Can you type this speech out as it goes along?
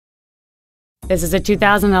This is a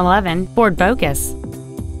 2011 Ford Focus.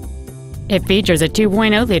 It features a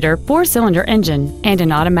 2.0-liter four-cylinder engine and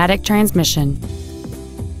an automatic transmission.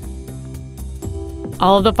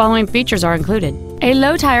 All of the following features are included: a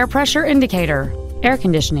low tire pressure indicator, air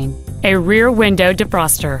conditioning, a rear window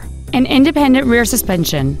defroster, an independent rear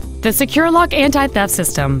suspension, the Secure Lock anti-theft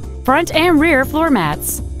system, front and rear floor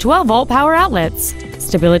mats, 12-volt power outlets,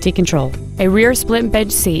 stability control, a rear split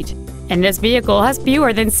bench seat, and this vehicle has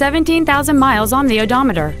fewer than 17,000 miles on the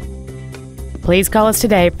odometer. Please call us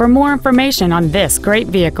today for more information on this great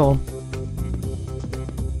vehicle.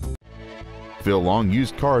 Phil Long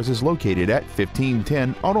Used Cars is located at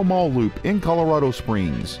 1510 Auto Mall Loop in Colorado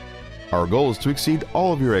Springs. Our goal is to exceed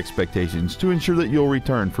all of your expectations to ensure that you'll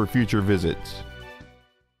return for future visits.